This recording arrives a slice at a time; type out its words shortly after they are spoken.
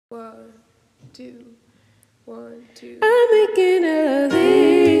2, 1, 2. I'm making a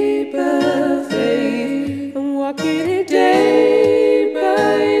leap of faith. I'm walking it day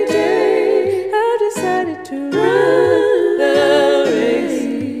by day. I decided to run the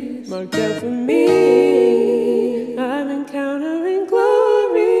race marked out for me. I'm encountering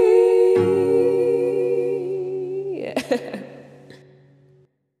glory.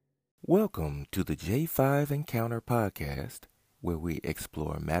 Welcome to the J5 Encounter podcast, where we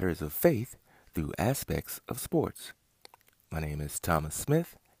explore matters of faith through aspects of sports. My name is Thomas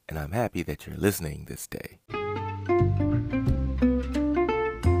Smith, and I'm happy that you're listening this day.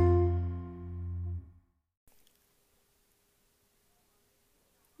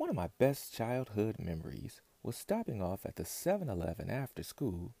 One of my best childhood memories was stopping off at the 7-Eleven after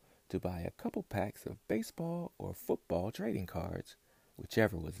school to buy a couple packs of baseball or football trading cards,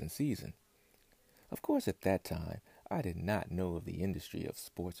 whichever was in season. Of course, at that time, I did not know of the industry of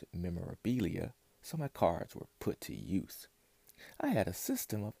sports memorabilia, so my cards were put to use. I had a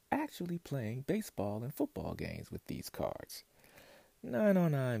system of actually playing baseball and football games with these cards.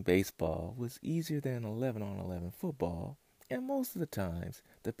 9-on-9 baseball was easier than 11-on-11 football, and most of the times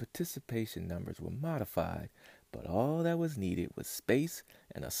the participation numbers were modified, but all that was needed was space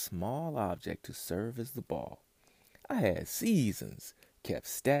and a small object to serve as the ball. I had seasons, kept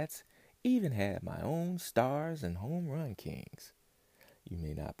stats, even had my own stars and home run kings. You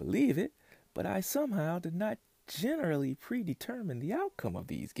may not believe it, but I somehow did not generally predetermine the outcome of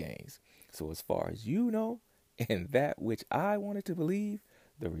these games. So as far as you know, and that which I wanted to believe,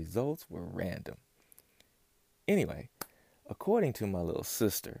 the results were random. Anyway, according to my little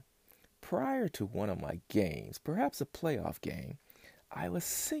sister, prior to one of my games, perhaps a playoff game, I was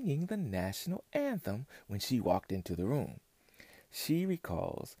singing the National Anthem when she walked into the room. She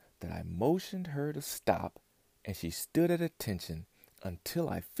recalls that I motioned her to stop, and she stood at attention until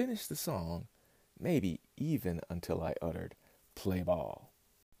I finished the song, maybe even until I uttered, "Play ball."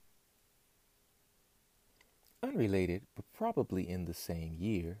 Unrelated, but probably in the same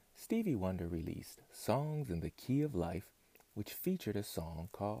year, Stevie Wonder released Songs in the Key of Life, which featured a song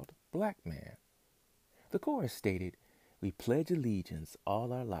called Black Man. The chorus stated, "We pledge allegiance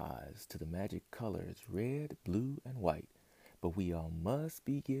all our lives to the magic colors red, blue, and white. But we all must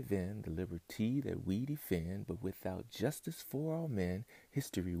be given the liberty that we defend. But without justice for all men,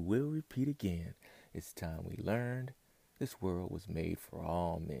 history will repeat again. It's time we learned this world was made for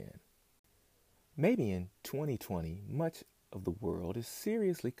all men." Maybe in 2020, much of the world is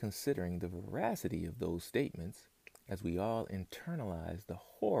seriously considering the veracity of those statements as we all internalize the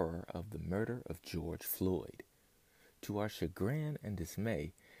horror of the murder of George Floyd. To our chagrin and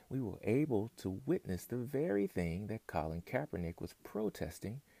dismay, we were able to witness the very thing that Colin Kaepernick was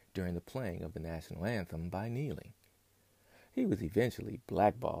protesting during the playing of the National Anthem by kneeling. He was eventually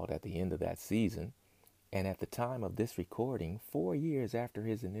blackballed at the end of that season, and at the time of this recording, 4 years after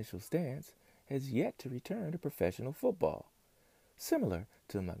his initial stance, has yet to return to professional football, similar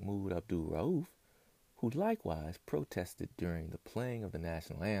to Mahmoud Abdul-Rauf, who likewise protested during the playing of the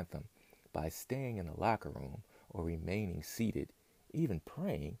National Anthem by staying in the locker room or remaining seated, even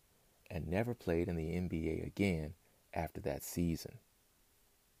praying, and never played in the NBA again after that season.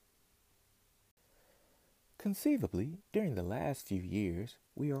 Conceivably, during the last few years,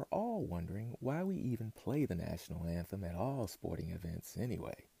 we are all wondering why we even play the National Anthem at all sporting events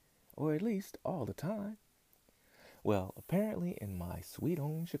anyway, or at least all the time. Well, apparently in my sweet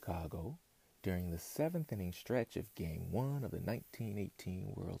home Chicago, during the 7th inning stretch of Game 1 of the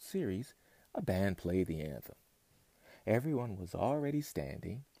 1918 World Series, a band played the anthem. Everyone was already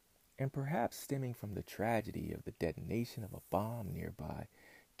standing, and perhaps stemming from the tragedy of the detonation of a bomb nearby,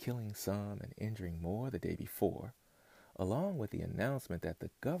 killing some and injuring more the day before, along with the announcement that the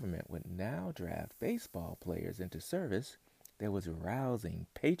government would now draft baseball players into service, there was rousing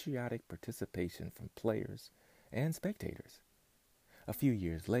patriotic participation from players and spectators. A few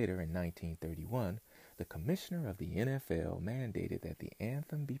years later, in 1931, the commissioner of the NFL mandated that the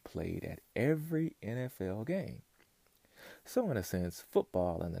anthem be played at every NFL game. So in a sense,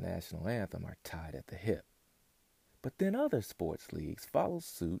 football and the National Anthem are tied at the hip. But then other sports leagues followed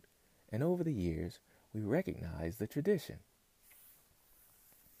suit, and over the years, we recognize the tradition.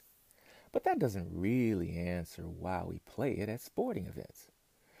 But that doesn't really answer why we play it at sporting events.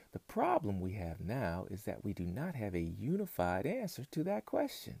 The problem we have now is that we do not have a unified answer to that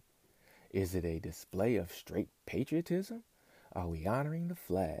question. Is it a display of straight patriotism? Are we honoring the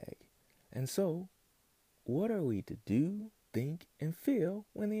flag? And so, what are we to do, think, and feel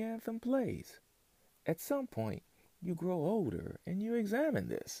when the anthem plays? At some point, you grow older and you examine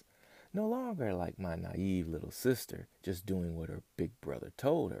this. No longer like my naive little sister, just doing what her big brother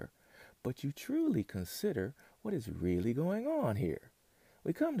told her, but you truly consider what is really going on here,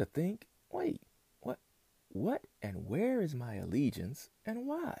 we come to think, wait, what and where is my allegiance and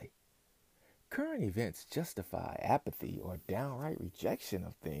why? Current events justify apathy or downright rejection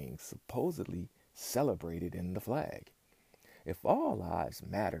of things supposedly celebrated in the flag. If all lives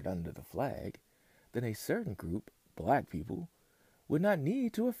mattered under the flag, then a certain group, black people, would not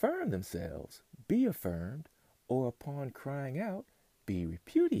need to affirm themselves, be affirmed, or upon crying out, be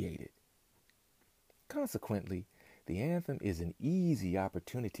repudiated. Consequently, the anthem is an easy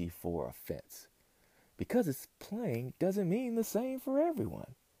opportunity for offense. Because it's playing doesn't mean the same for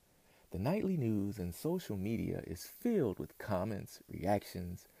everyone. The nightly news and social media is filled with comments,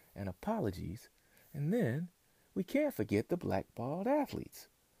 reactions, and apologies, and then we can't forget the blackballed athletes.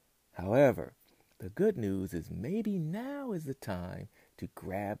 However, the good news is maybe now is the time to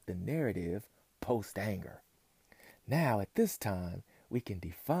grab the narrative post-anger. Now, at this time, we can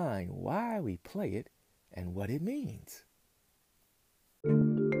define why we play it and what it means.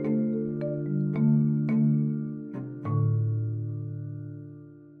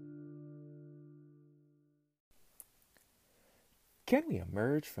 Can we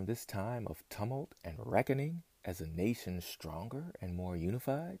emerge from this time of tumult and reckoning as a nation stronger and more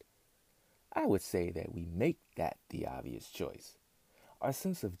unified? I would say that we make that the obvious choice. Our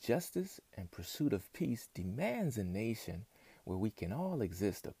sense of justice and pursuit of peace demands a nation where we can all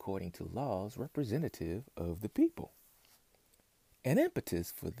exist according to laws representative of the people. An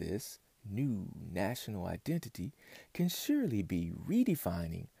impetus for this new national identity can surely be really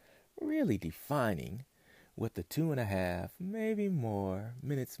defining what the 2.5, maybe more,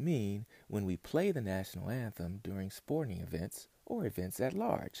 minutes mean when we play the national anthem during sporting events or events at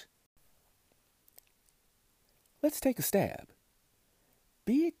large. Let's take a stab.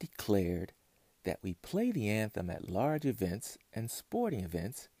 Be it declared that we play the anthem at large events and sporting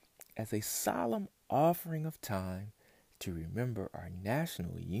events as a solemn offering of time to remember our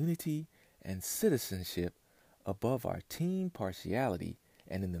national unity and citizenship above our team partiality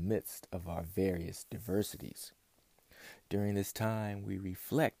and in the midst of our various diversities. During this time, we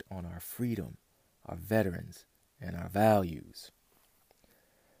reflect on our freedom, our veterans, and our values.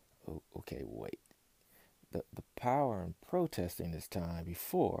 Okay, wait. The power in protesting this time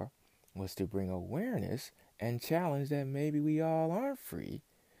before was to bring awareness and challenge that maybe we all aren't free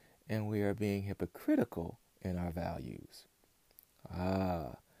and we are being hypocritical in our values.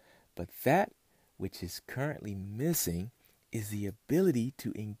 But that which is currently missing is the ability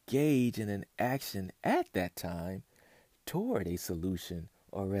to engage in an action at that time toward a solution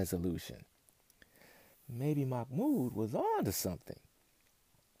or resolution. Maybe Mahmoud was on to something.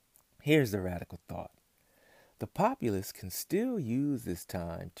 Here's the radical thought. The populace can still use this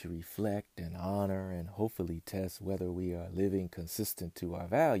time to reflect and honor and hopefully test whether we are living consistent to our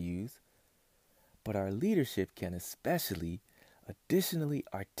values, but our leadership can additionally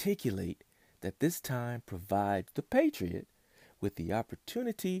articulate that this time provides the patriot with the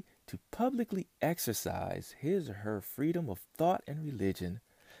opportunity to publicly exercise his or her freedom of thought and religion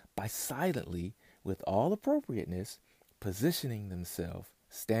by silently, with all appropriateness, positioning themselves,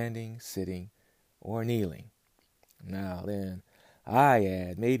 standing, sitting, or kneeling. Now then, I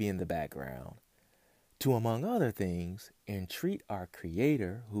add, maybe in the background, to, among other things, entreat our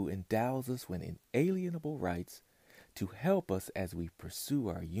Creator who endows us with inalienable rights to help us as we pursue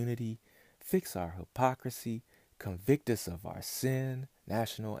our unity, fix our hypocrisy, convict us of our sin,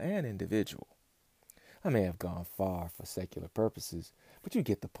 national and individual. I may have gone far for secular purposes, but you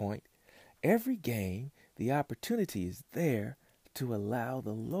get the point. Every game, the opportunity is there to allow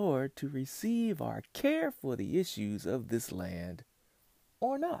the Lord to receive our care for the issues of this land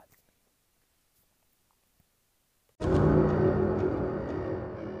or not.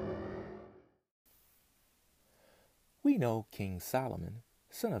 We know King Solomon,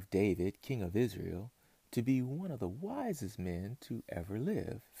 son of David, king of Israel, to be one of the wisest men to ever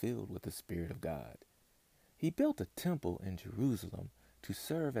live, filled with the Spirit of God. He built a temple in Jerusalem to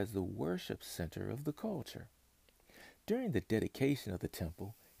serve as the worship center of the culture. During the dedication of the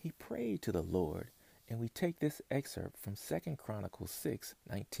temple, he prayed to the Lord, and we take this excerpt from 2 Chronicles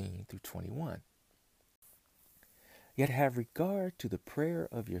 6:19-21. Yet have regard to the prayer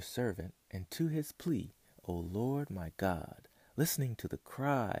of your servant and to his plea, O Lord my God, listening to the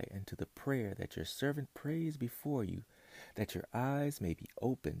cry and to the prayer that your servant prays before you, that your eyes may be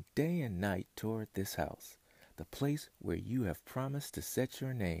open day and night toward this house, the place where you have promised to set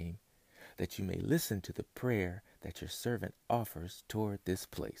your name, that you may listen to the prayer that your servant offers toward this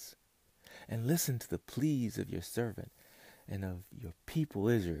place, and listen to the pleas of your servant and of your people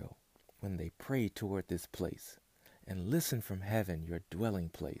Israel when they pray toward this place, and listen from heaven, your dwelling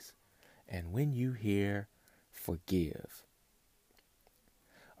place, and when you hear, forgive.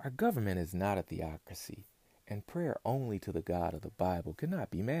 Our government is not a theocracy, and prayer only to the God of the Bible cannot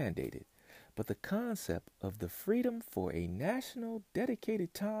be mandated. But the concept of the freedom for a national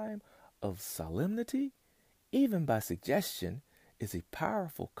dedicated time of solemnity, even by suggestion, is a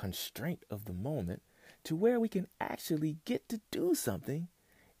powerful constraint of the moment to where we can actually get to do something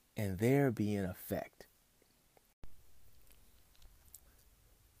and there be an effect.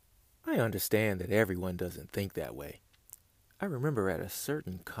 I understand that everyone doesn't think that way. I remember at a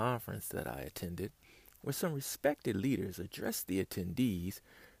certain conference that I attended where some respected leaders addressed the attendees,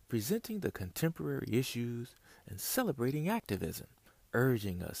 presenting the contemporary issues and celebrating activism,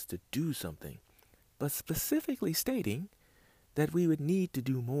 urging us to do something, but specifically stating that we would need to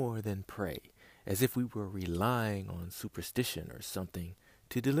do more than pray, as if we were relying on superstition or something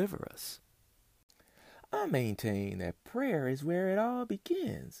to deliver us. I maintain that prayer is where it all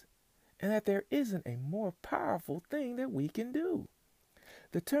begins, and that there isn't a more powerful thing that we can do.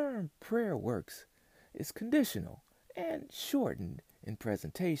 The term prayer works is conditional and shortened in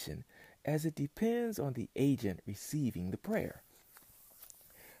presentation as it depends on the agent receiving the prayer.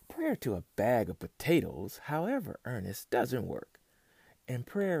 Prayer to a bag of potatoes, however earnest, doesn't work, and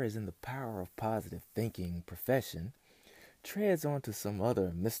prayer is in the power of positive thinking profession treads onto some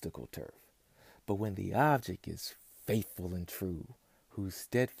other mystical turf. But when the object is faithful and true, whose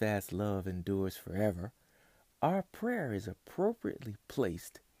steadfast love endures forever, our prayer is appropriately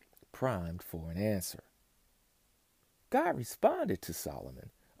placed, primed for an answer. God responded to Solomon,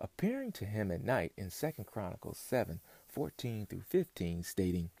 appearing to him at night in 2 Chronicles 7:14-15,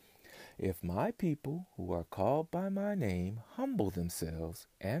 stating, "If my people who are called by my name humble themselves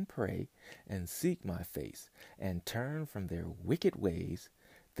and pray and seek my face and turn from their wicked ways,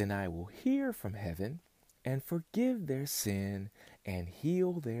 then I will hear from heaven and forgive their sin and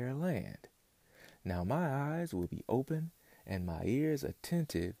heal their land. Now my eyes will be open and my ears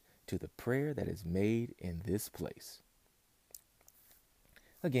attentive to the prayer that is made in this place."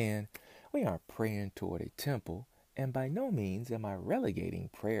 Again, we aren't praying toward a temple, and by no means am I relegating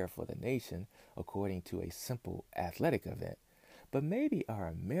prayer for the nation according to a simple athletic event, but maybe our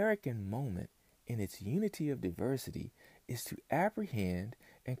American moment in its unity of diversity is to apprehend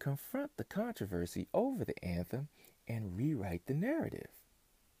and confront the controversy over the anthem and rewrite the narrative.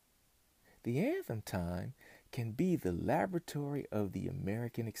 The anthem time can be the laboratory of the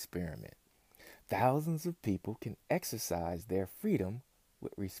American experiment. Thousands of people can exercise their freedom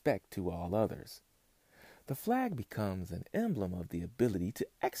with respect to all others. The flag becomes an emblem of the ability to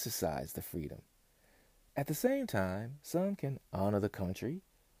exercise the freedom. At the same time, some can honor the country,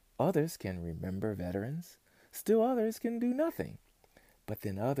 others can remember veterans, still others can do nothing, but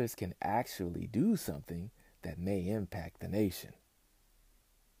then others can actually do something that may impact the nation.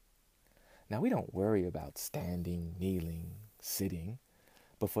 Now, we don't worry about standing, kneeling, sitting,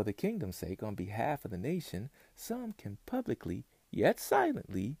 but for the kingdom's sake, on behalf of the nation, some can publicly, yet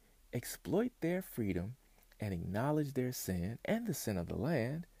silently, exploit their freedom and acknowledge their sin and the sin of the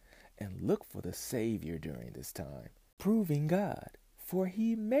land, and look for the Savior during this time, proving God, for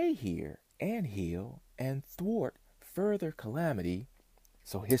he may hear and heal and thwart further calamity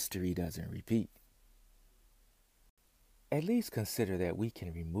so history doesn't repeat. At least consider that we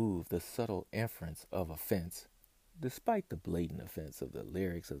can remove the subtle inference of offense, despite the blatant offense of the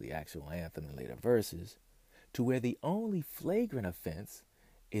lyrics of the actual anthem and later verses, to where the only flagrant offense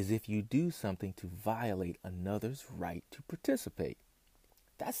is if you do something to violate another's right to participate.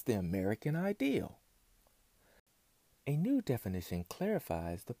 That's the American ideal. A new definition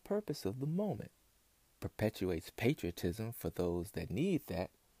clarifies the purpose of the moment, perpetuates patriotism for those that need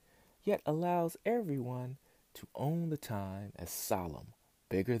that, yet allows everyone to own the time as solemn,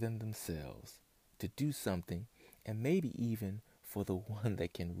 bigger than themselves, to do something, and maybe even for the one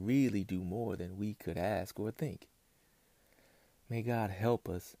that can really do more than we could ask or think. May God help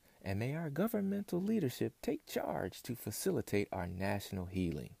us, and may our governmental leadership take charge to facilitate our national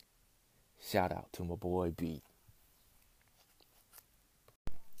healing. Shout out to my boy B.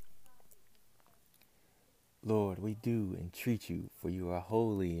 Lord, we do entreat you, for you are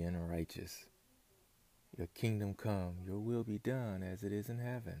holy and righteous. Your kingdom come, your will be done as it is in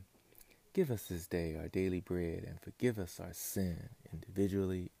heaven. Give us this day our daily bread, and forgive us our sin,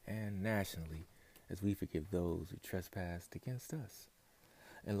 individually and nationally, as we forgive those who trespass against us.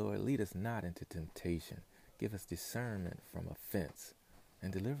 And Lord, lead us not into temptation. Give us discernment from offense,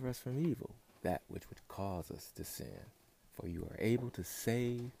 and deliver us from evil, that which would cause us to sin. For you are able to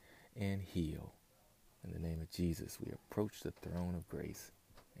save and heal. In the name of Jesus, we approach the throne of grace.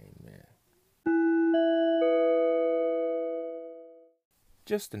 Amen.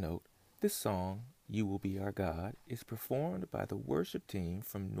 Just a note, This song, You Will Be Our God, is performed by the worship team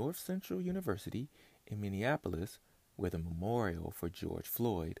from North Central University in Minneapolis, where the memorial for George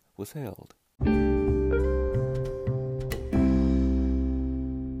Floyd was held.